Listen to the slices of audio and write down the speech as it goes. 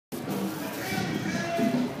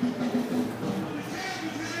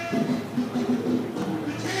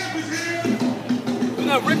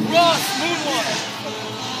the Rick Ross moonwalk.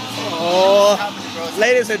 Oh,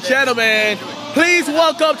 ladies and gentlemen, please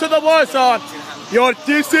welcome to the Warsaw your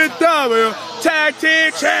TCW Tag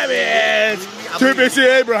Team Champions, TBC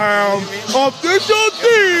Abraham, official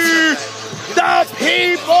team, the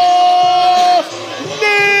People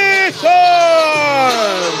Nation!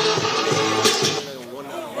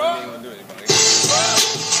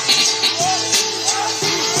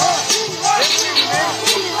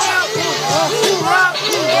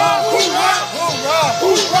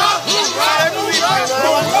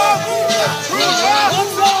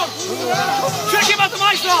 Check him out the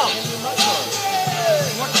mic song.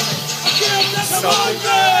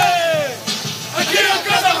 I kill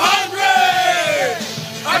 'cause I'm hungry.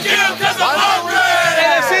 I kill 'cause I'm hungry.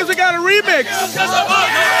 And it seems we got a remix. I kill 'cause I'm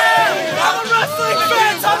hungry. I'm a wrestling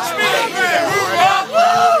fan. Touch me.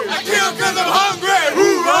 I kill 'cause I'm hungry.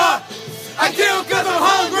 Hoorah! I kill 'cause I'm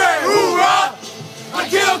hungry. Hoorah! I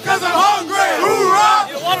kill 'cause I'm hungry. Hoorah!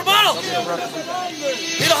 Need a water bottle.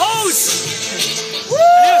 Need a hose.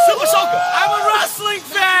 Need a super soaker. I'm a wrestling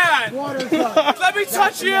fan. Let me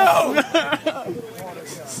touch you.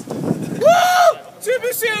 Woo!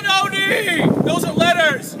 TBC and OD. Those are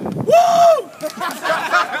letters. Woo!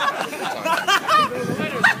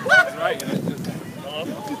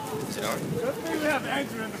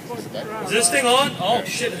 Is this thing on? Oh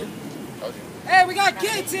shit. Hey, we got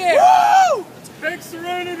kids here! Woo! Big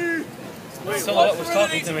Serenity! Silhouette was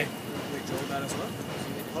talking to me.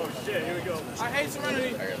 Oh shit, here we go. I hate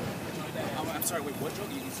Serenity. I'm sorry, wait, what joke?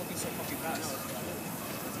 You fucking so fucking fast.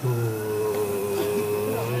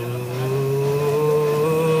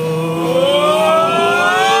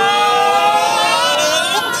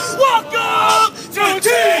 Welcome to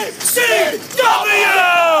TCW!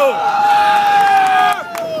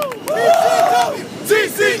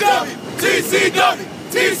 TCW! TCW!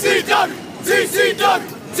 TCW! TCW!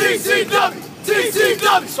 TCW!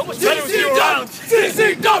 TCW! So much better with you around.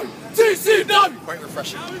 TCW! TCW! Quite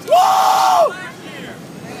refreshing. Woo!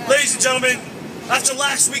 Ladies and gentlemen, after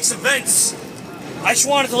last week's events, I just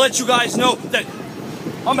wanted to let you guys know that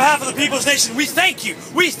on behalf of the People's Nation, we thank you.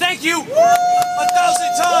 We thank you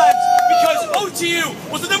 1,000 times because OTU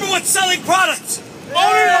was the #1 selling product.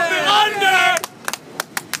 Owner of the under!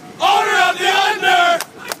 Owner of the under!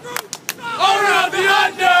 Owner of the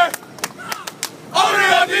under! Owner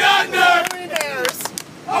of the under!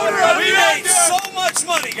 Owner of the under! We made so much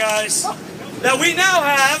money, guys, that we now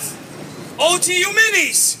have OTU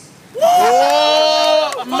minis.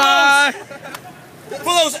 Oh my! For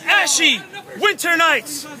those ashy winter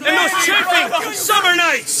nights and those chafing summer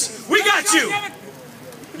nights, we got you.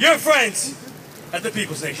 Your friends at the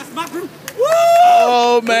People's Nation. Woo!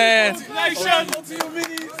 Oh man! Nation!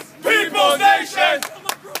 People's Nation!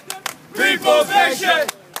 People's Nation!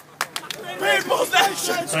 People's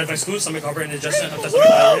Nation! Sorry if I screwed something over and adjusted.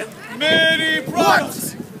 Many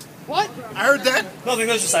products! What? I heard that. Nothing,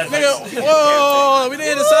 those are side Nigga, effects. whoa, we didn't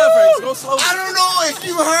hit the side effects. Go slow. I don't know if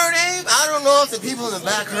you heard, Abe. I don't know if the people in the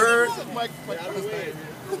back heard. But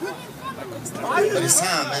it's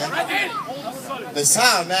time, man. It's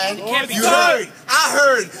time, man. You heard. I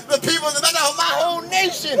heard. The people in the back, my whole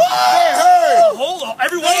nation. They heard. Hold on,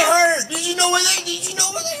 everyone. They heard. Did you know where they? Did you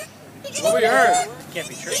know where they? Did you know What we heard can't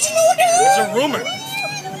be true. Did you know what they heard? It's a rumor.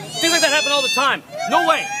 Things like that happen all the time. No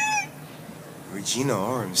way. Regina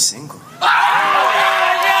Aurum single. Oh my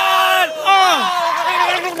God!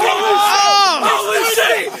 Holy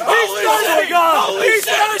shit! Holy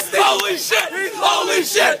shit! Holy shit! Holy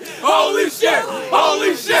shit! Holy shit!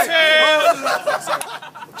 Holy shit!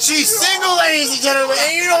 She's single, ladies and gentlemen.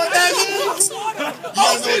 And you know what that means?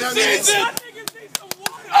 Open season!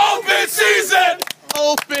 Open season!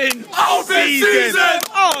 Open season!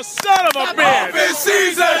 Oh, son of a bitch! Open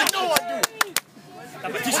season!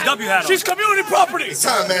 TCW had She's community property! It's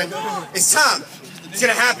time, man. It's time. It's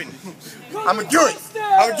gonna happen. I'm gonna do it.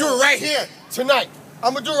 I'm gonna do it right here tonight.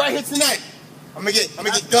 I'm gonna do it right here tonight. I'm gonna get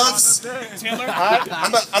Doves. Taylor?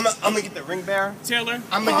 I'm gonna get the ring bearer. Taylor?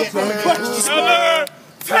 I'm gonna get Taylor!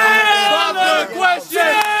 Taylor! The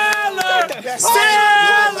question!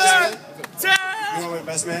 Taylor! You want my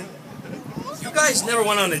best man? You guys never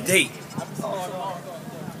went on a date.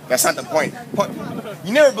 That's not the point.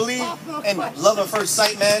 You never believe in love at first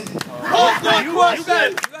sight, man. Pop the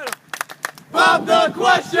question! Pop the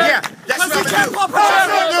question! Yeah, that's what I'm gonna do.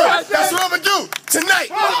 That's what I'm gonna do.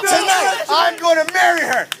 Tonight, I'm gonna marry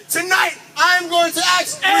her. Tonight, I'm going to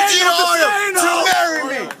ask Regina Aurum to marry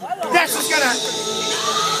me. That's what's gonna happen.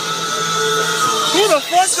 Who the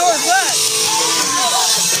front door is that?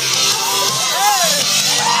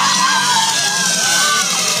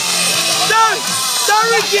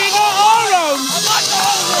 Regina Aurum.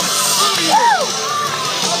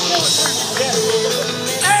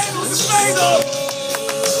 Anal Despaino!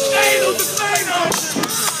 Anal Despaino!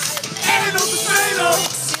 Anal Despaino! Anal Despaino!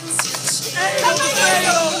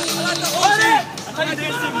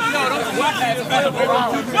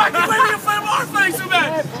 Why can't we be in front of our face,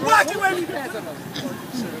 man? Why can't we be?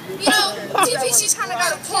 You know, TPC's kind of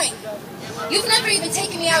got a point. You've never even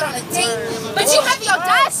taken me out on a date, but you have the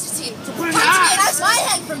audacity to come to me and ask my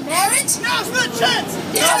hand for marriage? Now's the chance!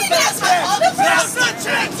 You didn't even ask my other Now's friends? the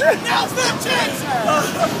chance! Now's the chance!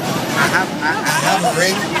 I have a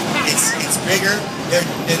ring. It's bigger than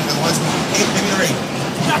the ones. Hey, give me the ring.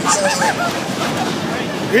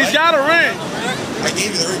 He's got a ring. I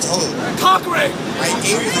gave you the ring to hold. Cock ring! I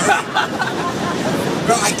gave you the ring.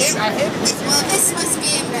 Bro, I gave you. Well, this must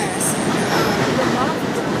be embarrassing.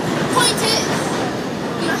 Point is,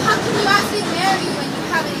 you know, how can you ask me to marry you when you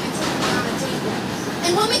haven't even taken me on a date yet?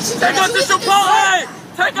 And what makes you think Take her that to you even Chipotle! deserve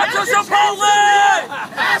that? Take her to Chipotle!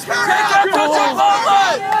 Ask her Take her to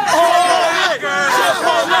Chipotle! Chipotle!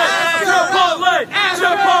 Chipotle! Chipotle!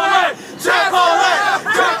 Chipotle!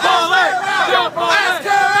 Chipotle! Chipotle! Ask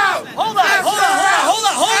her out!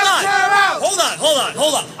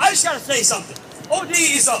 Hold on. I just gotta say something. OD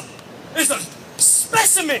is a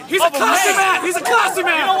specimen. He's a classy man! He's a classy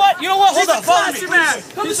man! You know what? Hold on. Follow me.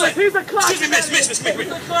 He's a classy Excuse me, miss.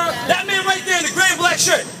 That man right there in the gray and black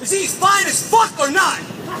shirt, is he fine as fuck or not?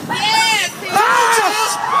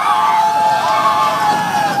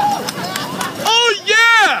 Oh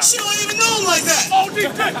yeah! She don't even know him like that. Oh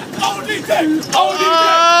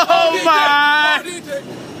my!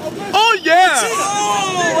 Oh yeah! You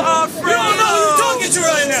don't know who you're talking to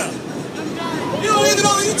right now. You don't even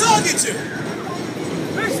know who you're talking to.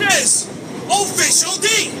 Who's this? Oldfish OD.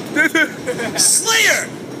 Slayer.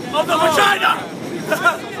 Of the vagina!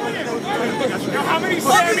 How many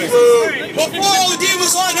Sammys? Before OD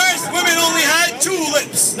was on Earth, women only had 2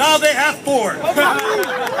 lips. Now they have 4.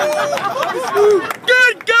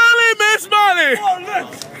 Good golly, Miss Molly!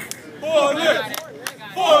 4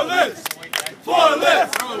 lips!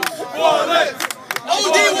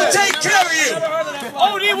 OD will take care of you.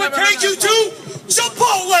 OD will take you to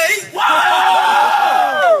Chipotle.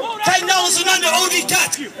 $10 and under OD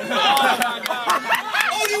cut you.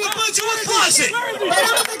 OD will put you in a closet But I'm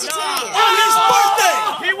a vegetarian. on his birthday.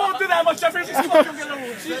 He won't do that much. Apparently.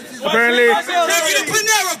 Apparently. Take you to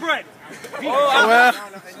Panera Bread. Well,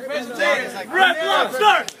 Red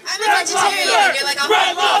Lobster! I'm a vegetarian. You're like,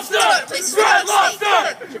 Red Lobster! Red Lobster!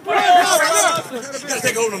 You gotta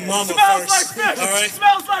take hold of mama Smells like first. fish! All right.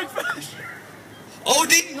 Smells like fish!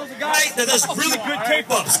 OD knows a guy that does really good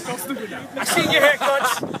tape-ups. I seen your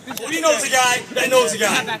haircuts. OD knows a guy that knows a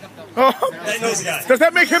guy. That knows a guy. does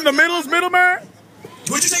that make him the middleman?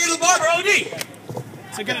 Would you take her to the barber, OD?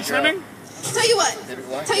 To get a trimming? Tell you what.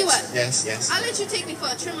 Yes. I'll let you take me for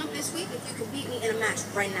a trim up this week if you can beat me in a match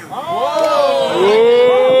right now.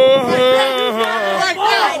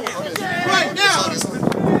 Right now.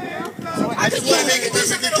 I just want to make it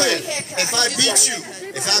perfectly clear. If I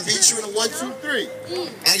beat you in a 1, 2, 3,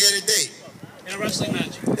 I get a date. In a wrestling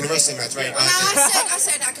match. In a wrestling match, right? Now, I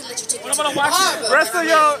said I could let you take me to the wax? barber. Rest of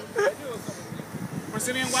your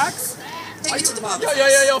Brazilian wax? Take me to the barber.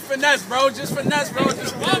 Yo, finesse, bro. Just finesse, bro.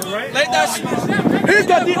 Just let that shit. He's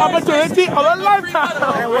got the opportunity of a lifetime.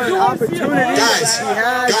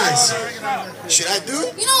 Guys, should I do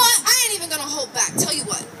it? You know what? I ain't even gonna hold back. Tell you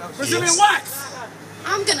what. Brazilian wax.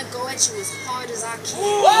 I'm gonna go at you as hard as I can. This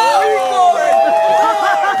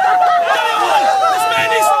man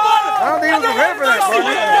needs some water. I don't think he was prepared for that, bro.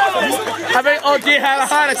 I think OG had a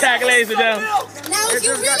heart attack, ladies and gentlemen. Now, if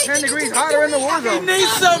you really think you can hotter in the do war me, zone. Need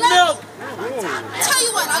some milk. tell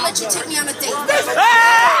you what, I'll let you take me on a date.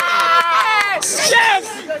 Yes.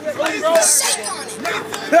 Shake on it.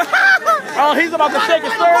 Oh, he's about to shake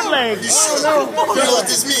his third leg. You know what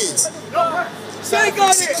this means? Shake on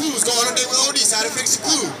The clues going on there with OD, so how to fix the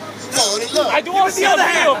clue. Falling in love. I do want to see the other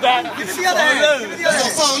hand of that. Give me the other hand. You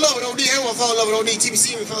gonna fall in love with OD, everyone fall in love with OD.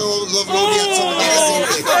 TBC will fall in love with OD.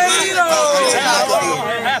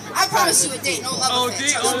 I promise you a date, no love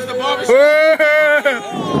affair. owns the barbershop.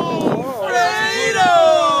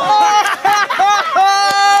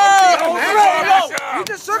 You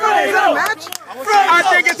just circled it. Is that a match? I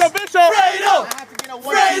think it's official.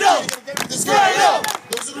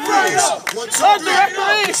 Those are the rules. 1, 2,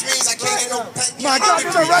 3. Which means I can't get no My God, the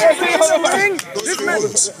referee is in the ring. Those are the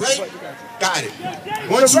rules, right? Got it.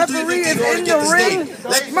 1, 2, 3, Referee is in order to in get the this ring.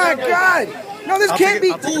 date. My God. No, this can't be.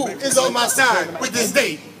 Who is on my side with this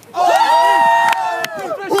date?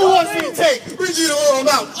 Who wants me to take Regina Aurum him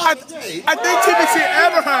out. I think TBC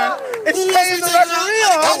Abraham is paying the referee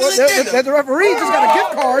off. There's a referee, just got a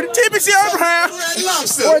gift card. TBC Abraham.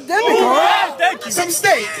 Or a debit card. Thank you. Some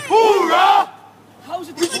steak. Hoorah!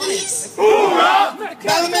 Hoorah!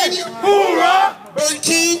 Balamania. Hoorah! Burger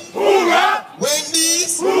King. Hoorah!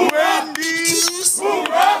 Wendy's. Wendy's.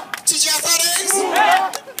 Hoorah! Chichafares.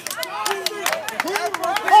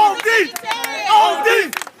 OD! OD!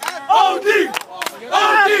 OD!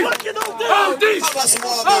 OD! OD! How about some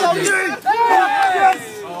more burgers?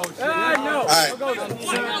 Alright.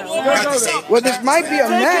 Got this out. Well, this might be a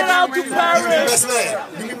match. Give me the best man.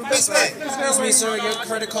 Give me the best man. Excuse me, sir. Your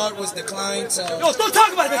credit card was declined. So. No, don't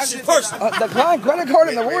talk about that shit first. The client credit card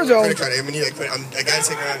in the war zone. Credit card. I need a credit. I gotta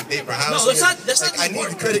take around a paper house. No, that's not I need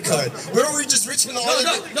the credit card. Where were we just rich in the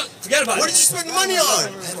No, forget about it. What did you spend the money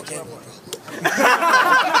on?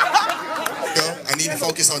 Go. I need to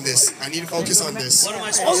focus on this. I need to focus on this. What am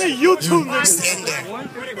I supposed to do? Only YouTube. You stand there.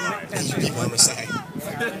 And you people on my side.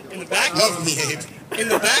 In the back? Love me, Abe. In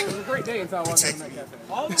the back? Protect me.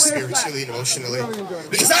 Spiritually and emotionally.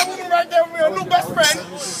 Because that woman right there with me, a new best friend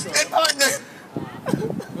and partner.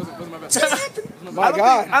 My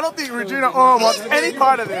God. I don't think Regina Aurum wants any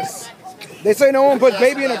part of this. They say no one puts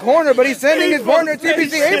baby in a corner, but he's sending his partner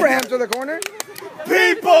TBC Abraham to the corner.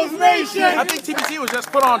 People's Nation! I think TBC was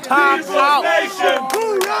just put on time out.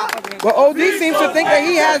 But OD seems to think that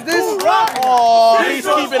he has this. Oh, he's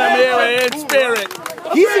keeping him here in spirit.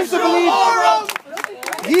 He seems to believe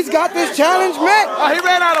he's got this challenge met. Oh, he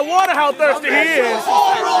ran out of water, how thirsty he is.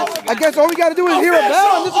 I guess all we got to do is hear a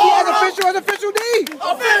bell, and this will be as official D.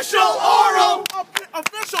 Official Aurum!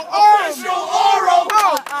 Official Aurum! Official Aurum!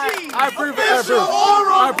 I approve it.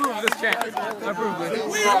 I approve of this chant. I approve of it.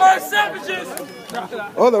 We are savages!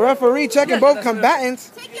 Oh, the referee checking both combatants.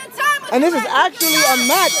 Take your time. And this is actually a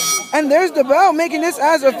match. And there's the bell making this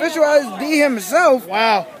as official as D himself.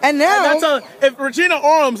 Wow. And now, If Regina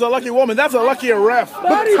Aurum's a lucky woman, that's a luckier ref.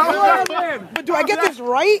 but do I get this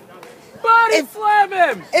right? Body slam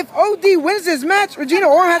him! If OD wins this match, Regina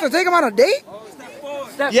Aurum has to take him on a date?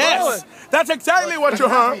 Yes, that's exactly what you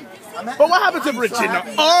heard. But what happens if Regina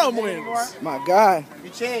Aurum wins? My God. You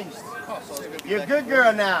changed. You're a good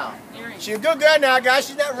girl now. She's a good girl now, guys.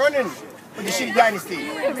 She's not running with the shitty dynasty.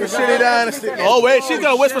 The shitty dynasty. Oh, wait, she's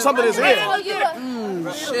going to whisper something in his ear.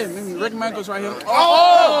 Shit, maybe Rick Michaels right here.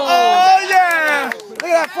 Oh, yeah. Look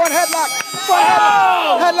at that front headlock. Front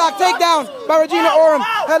headlock takedown by Regina Aurum.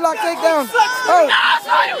 Headlock takedown. Oh,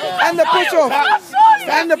 and the push off.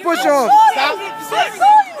 And the push off.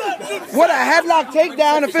 What a headlock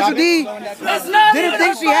takedown. Official D didn't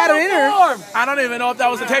think she had it in her. I don't even know if that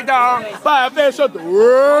was a takedown by official D.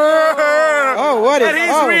 Oh, what is And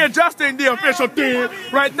he's readjusting the official D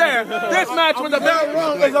right there. This match with the bell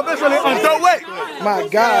rung is officially underway. My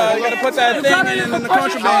God. You gotta put that thing in the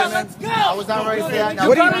contraband, man. I was not ready for that.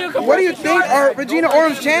 What do you think are Regina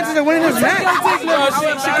Aurum's chances of winning this match?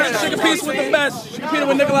 She competes with the best. She competed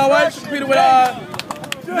with Nikolai White. She competed with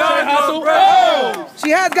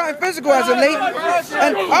She has gotten physical as of late.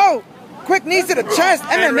 And oh, quick knees to the chest.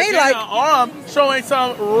 MMA like. Aurum showing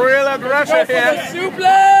some real aggression here.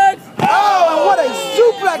 Suplex! Oh, what a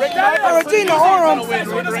suplex by Regina Aurum.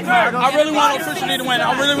 I really want officially to win.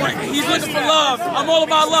 I really want. He's looking for love. I'm all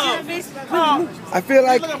about love. I feel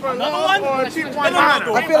like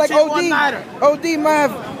OD might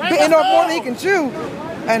have bitten off more than he can chew.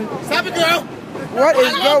 And Stop it, girl. what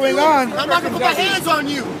is going on? I'm not going to put my hands on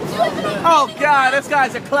you. Oh, God, this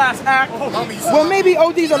guy's a class act. Well, maybe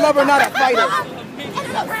OD's a lover, not a fighter.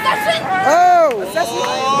 Oh,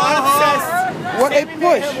 what a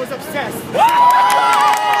push.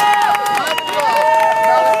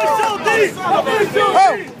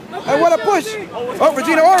 Oh, and what a push. Oh,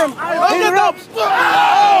 Regina Aurum. Interrupts.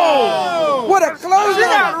 Oh, what a She clothesline.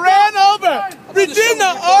 got ran over.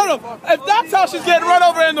 Regina Aurum. If that's how she's getting run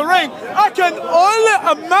over in the ring, I can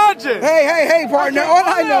only imagine. Hey, partner. All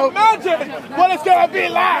I know. Imagine what it's gonna be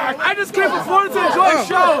like. I just came before to enjoy the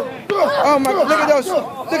show. Oh my! Look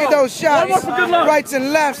at those shots, rights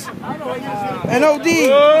and lefts, and OD.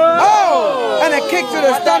 Oh, and a kick to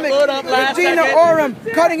the stomach. Regina Aurum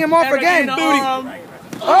cutting him off again.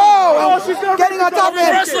 Oh, and getting on top of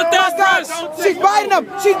him. She's biting him.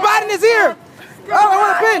 She's biting his ear. Oh, I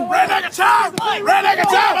want a pin. Red-legged chop. Red-legged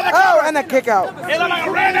chop. Oh, and a kick out. He looked like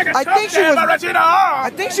a red-legged I think she was. Regina Aurum. I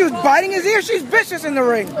think she was biting his ear. She's vicious in the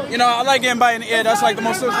ring. You know, I like getting bite in the ear. That's like the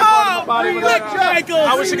most sensitive part of my body.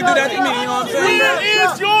 I wish she could do that to me. You know what I'm saying? Where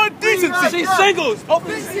is your decency? She's singles.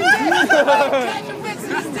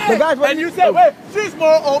 The guys, And you said, wait, she's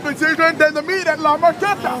more open season than the meat at La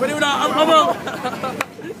Marqueta. But even I'm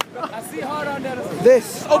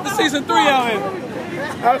this. open season 3 out here.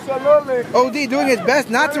 Absolutely. OD doing his best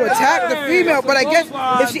not to attack the female, but I guess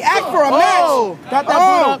if she asked for a match. Got that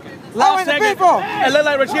boot up. Last second. Pinfall. It looked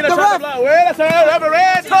like Regina The tried to ref. block. Wait a second.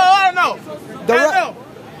 Red toe. No.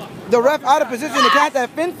 The ref out of position to catch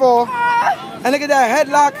that pinfall. And look at that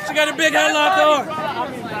headlock. She got a big headlock on.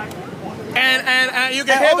 And you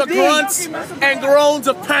can hear the grunts and groans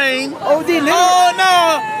of pain. OD Oh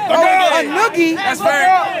no! a noogie. That's very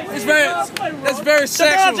The girl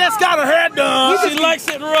sexual. just got her hair done. She likes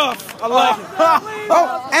it rough. I like it.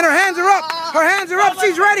 Oh, and her hands are up. Her hands are up.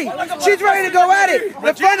 She's ready. She's ready to go at it.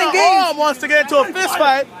 The fun and games. Aurum wants to get into a fist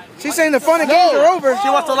fight. She's saying the fun and games are over. She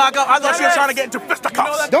wants to lock up. I thought she was trying to get into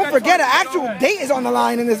fisticuffs. Don't forget, an actual date is on the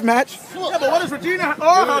line in this match. Yeah, but what does Regina have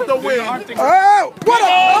to win? Oh, what a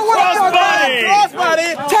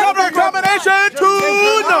Crossbody. Cover combination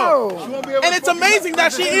 2-0. And it's amazing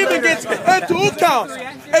that she even gets a 2 count.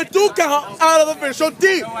 A 2 count out of official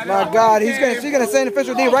D. My God, she's gonna send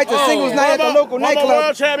official D right to singles night at the local nightclub.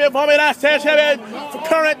 World champion, former last tag champion,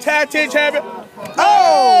 current tag team champion.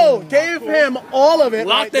 Oh, gave him all of it.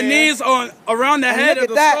 Lock the knees on around the head of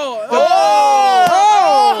the skull.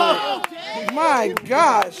 Oh, my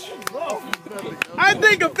gosh. I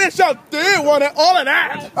think official did want all of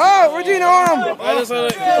that. Oh, Regina Aurum.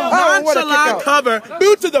 Nonchalant cover,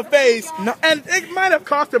 boot to the face, and it might have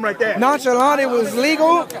cost him right there. Nonchalant, it was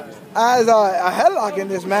legal as a headlock in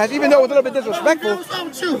this match, even though it was a little bit disrespectful.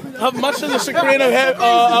 How much of the chagrin of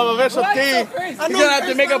official D, he's gonna have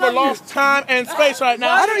to make up for lost time and space right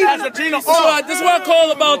now. I don't even. Regina This is what I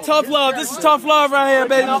call about tough love. This is tough love right here,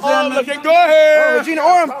 baby. Looking good here. Regina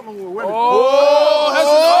Aurum.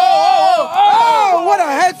 Oh, what a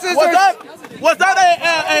head scissors. Was that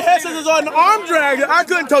a head scissors or an arm drag? I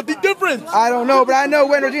couldn't tell the difference. I don't know, but I know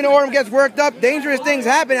when Regina Aurum gets worked up, dangerous things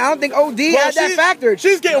happen. I don't think OD had that factored.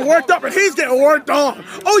 She's getting worked up and he's getting worked on.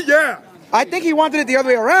 Oh, yeah. I think he wanted it the other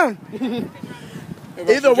way around.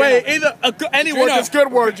 Either way, any work is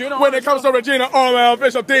good work when it comes to Regina Aurum and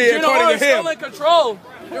official D, according to him. Still in control.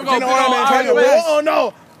 Regina Aurum and oh,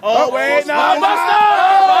 no. Oh, wait, no.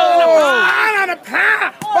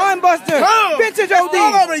 Spine buster. Vintage OD.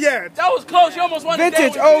 Not over yet. That was close. You almost won the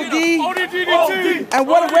Vintage day. OD. And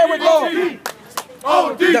what a wherewithal.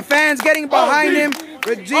 The fans getting behind him.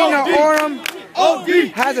 Regina Aurum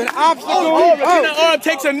has an obstacle. Regina Aurum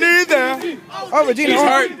takes a knee there. Oh, Regina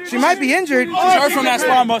Aurum. She might be injured. She's hurt from that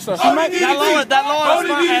spine buster. That lower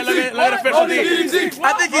spine. Look at official D.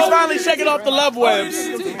 I think he's finally shaking off the love webs.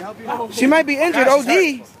 She might be injured.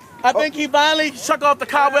 OD. I think he finally shook off the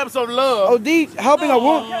cobwebs of love. OD helping a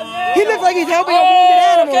wound. He looks like he's helping a wounded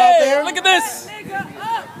animal out there. Look at this.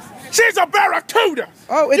 She's a barracuda.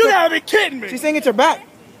 Oh, it's you gotta be kidding me. She's saying it's her back.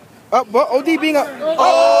 Oh, but OD being a.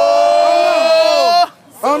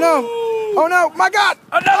 Oh no. Oh no. My God.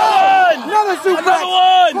 Another one. Another suplex. Another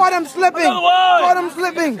one. Caught him slipping. Another one. Caught him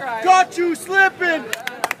slipping. Got you slipping.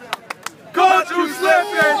 Got you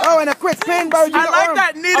slipping. Oh, and a quick pin by Regina I like Aurum.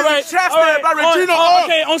 that knee to the chest there by Regina Aurum.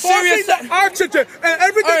 Okay, on serious oxygen and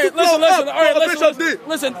everything to flow up.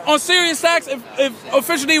 Listen. On serious facts, if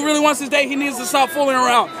official D really wants his day, he needs to stop fooling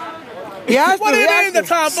around. He has What to. do He you has mean the to.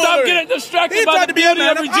 time Stop getting distracted He by tried the to be a beauty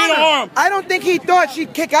man of of Regina honor. Aurum. I don't think he thought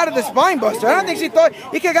she'd kick out of the spine buster. I don't think she thought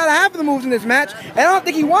he kick out of half of the moves in this match. And I don't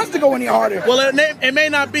think he wants to go any harder. Well, it may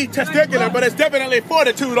not be testicular, but it's definitely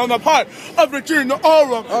fortitude on the part of Regina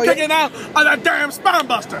Aurum kicking out of that damn spine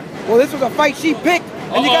buster. Well, this was a fight she picked.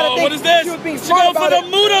 And you gotta think what is this? she was being She smart going for about the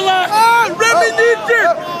it. Muda lock. Ah, Remy Nietzsche!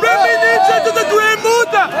 Remy Nietzsche to the Grand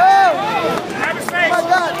Muda! My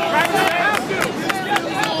God.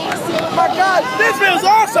 My God. This feels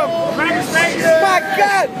awesome! My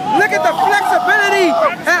God. Look at the flexibility.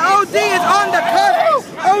 And OD is on the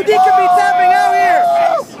cusp. OD could be tapping out here.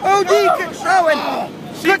 OD could. Oh, and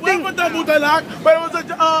She went with the Muda lock, but it was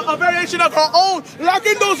a variation of her own,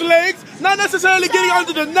 locking those legs, not necessarily getting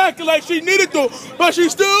under the neck like she needed to, but she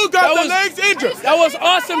still got the legs injured. That was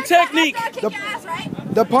awesome technique.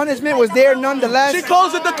 the punishment was there nonetheless. She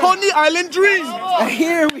calls it the Coney Island Dream. And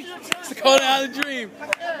here we. It's the Coney Island Dream.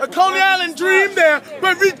 A Coney Island Dream there,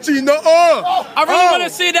 but Regina Aurum. I really want to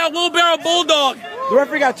see that wheelbarrow bulldog. The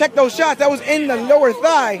referee got to check those shots. That was in the lower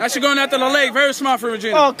thigh. That should go after the leg. Very smart for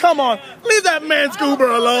Regina. Oh, come on. Leave that man's goober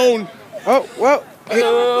alone. Oh, well.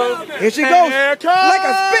 Here she goes. Here comes. Like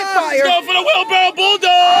a spitfire. Go for the wheelbarrow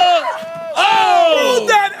bulldog. Oh! Put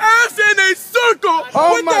that ass in a circle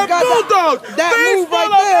with my that God, bulldog. that Face move right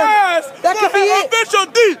full of there. ass. That could be it. Official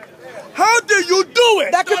D. How did you do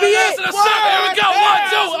it? That could be it. Here we go. 1,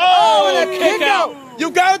 2. Oh, and a kick out. You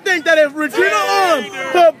gotta think that if Regina Aurum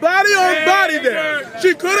put body on body there,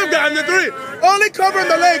 she could have gotten the 3. Only covering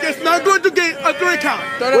the leg is not going to get a 3 count.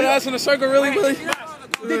 Throw that ass in a circle, really, Willie?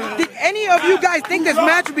 Did any of you guys think this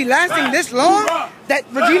match would be lasting this long? That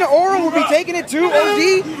Regina Aurum would be taking it to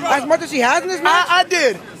OD as much as she has in this match? I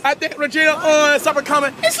did. I think Regina saw it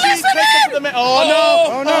coming. It's less than that. Oh no!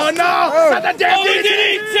 Oh no! Not the damn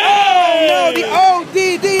DDT! No, the OD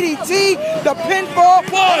DDT, the pinfall.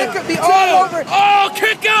 It could be all over. Oh,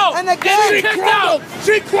 kick out! And again,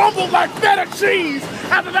 She crumbled like feta cheese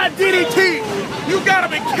after that DDT. You gotta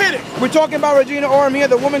be kidding! we're talking about Regina Aurum here,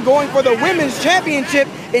 the woman going for the women's championship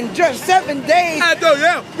in just 7 days.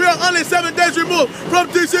 Yeah, we are only 7 days removed from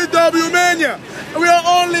TCW Mania. We are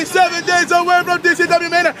only 7 days away from TCW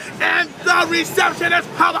Mania, and the reception is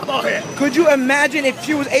palpable here. Could you imagine if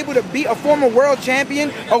she was able to beat a former world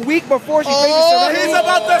champion a week before she faces Serenity? He's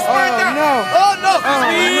about to spring down. No. Oh no!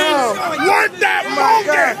 Work that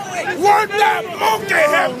monkey! Work that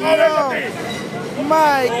monkey!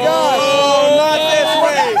 My God! Oh, not this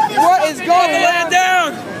way! What is going on?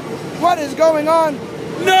 Down. What is going on?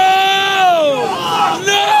 No!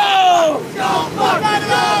 No!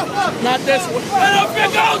 Not this way!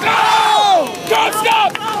 Go!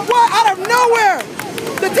 Stop! What? Out of nowhere!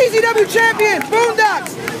 The TCW champion,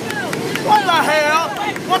 Boondocks! What the hell?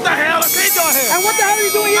 What the hell is he doing here? And what the hell are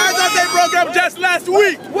you doing here? I thought they broke up just last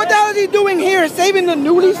week. What the hell is he doing here? Saving the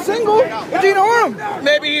newly single Regina Aurum?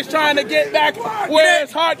 Maybe he's trying to get back where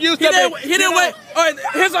his heart used to be. He didn't wait. All right,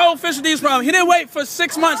 here's our official D's problem. He didn't wait for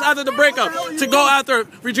 6 months after the breakup to go after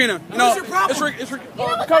Regina. You know, it's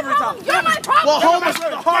recovery time. You're my problem. Well, home is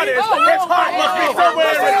where the heart is. His heart must be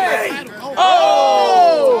somewhere in the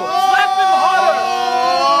Oh! Slap him harder!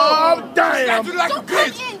 Oh, damn! Don't come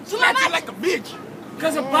in. Slap like a bitch.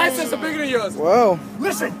 Because her biceps are bigger than yours. Whoa.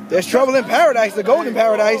 Listen. There's trouble in paradise, the golden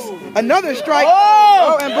paradise. Another strike.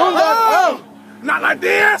 Oh! And Boondocks. Not like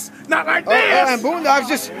this! Not like this! And Boondocks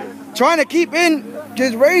just trying to keep in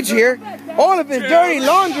his rage here. All of his dirty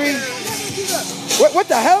laundry. What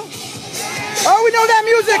the hell? Oh, we know that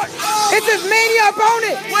music. It's his Mania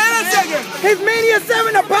opponent. Wait a second! His Mania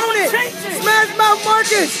 7 opponent. Smash Mouth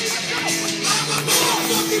Marcus.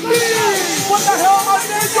 What the hell am I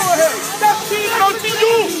doing here? That's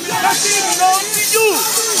TCW! That's TCW!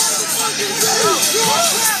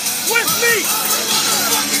 With me!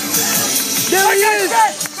 There he is,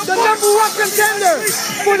 the #1 contender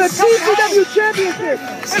for the TCW Championship.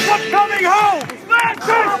 It's what's coming home! Smash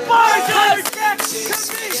Marcus!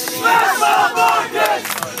 Smash Marcus!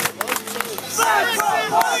 Smash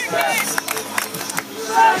Marcus!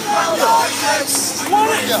 Smash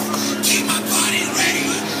Marcus! Keep my body ready.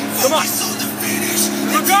 Come on.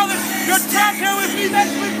 Regardless, you're tagged here with me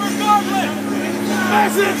next week regardless.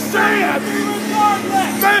 Message sent!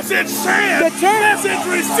 Message sent! Message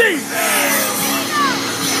received!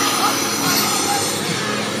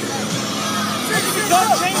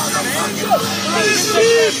 Don't change the name.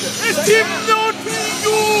 It's Team No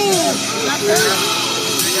TU!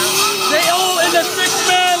 They all in the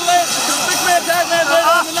six-man tag man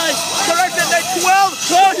later on tonight. Corrected, they 12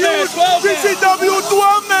 TCW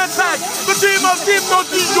 12-man tag. The team of Team No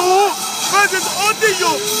TU versus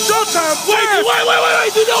ODU. Showtime. Wait.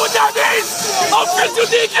 You know what that means? Official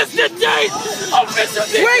Deke is the date. Official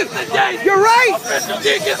Deke is the date. You're right. Official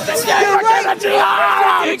Deke is the date. You're right.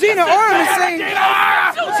 Regina Aurum is saying,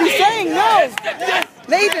 she's saying no.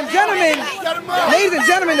 Ladies and gentlemen,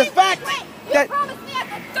 the fact that... You promised me at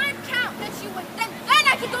the third count that you would, then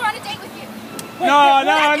I could go on a date with you. No,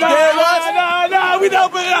 we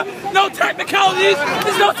don't put it up. No technicalities.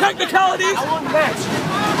 There's no technicalities. I won the match.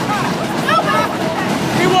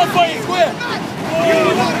 He won for you, square.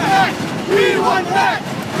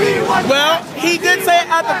 Well, he did say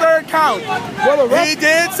at the third count. He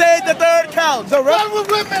did say the third count. The ref...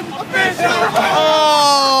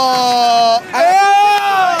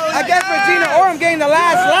 I guess Regina Aurum getting the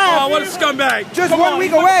last laugh. Oh, what a scumbag. Just 1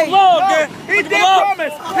 week away. He did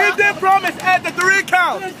promise at the 3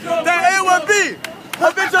 count that it would be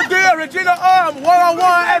official deal Regina Aurum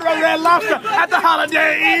one-on-one at Red Lobster at the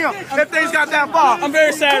Holiday Inn if things got that far. I'm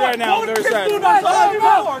very sad right now. I'm very sad.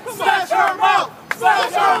 Smash her mouth!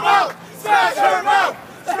 Smash her mouth! Smash her mouth!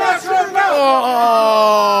 Smash her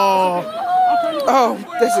mouth!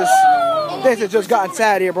 This has just gotten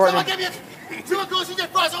sad here, partner.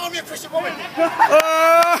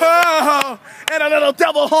 And a little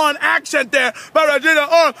devil horn action there by Regina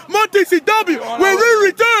Aurum. More TCW when we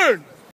return.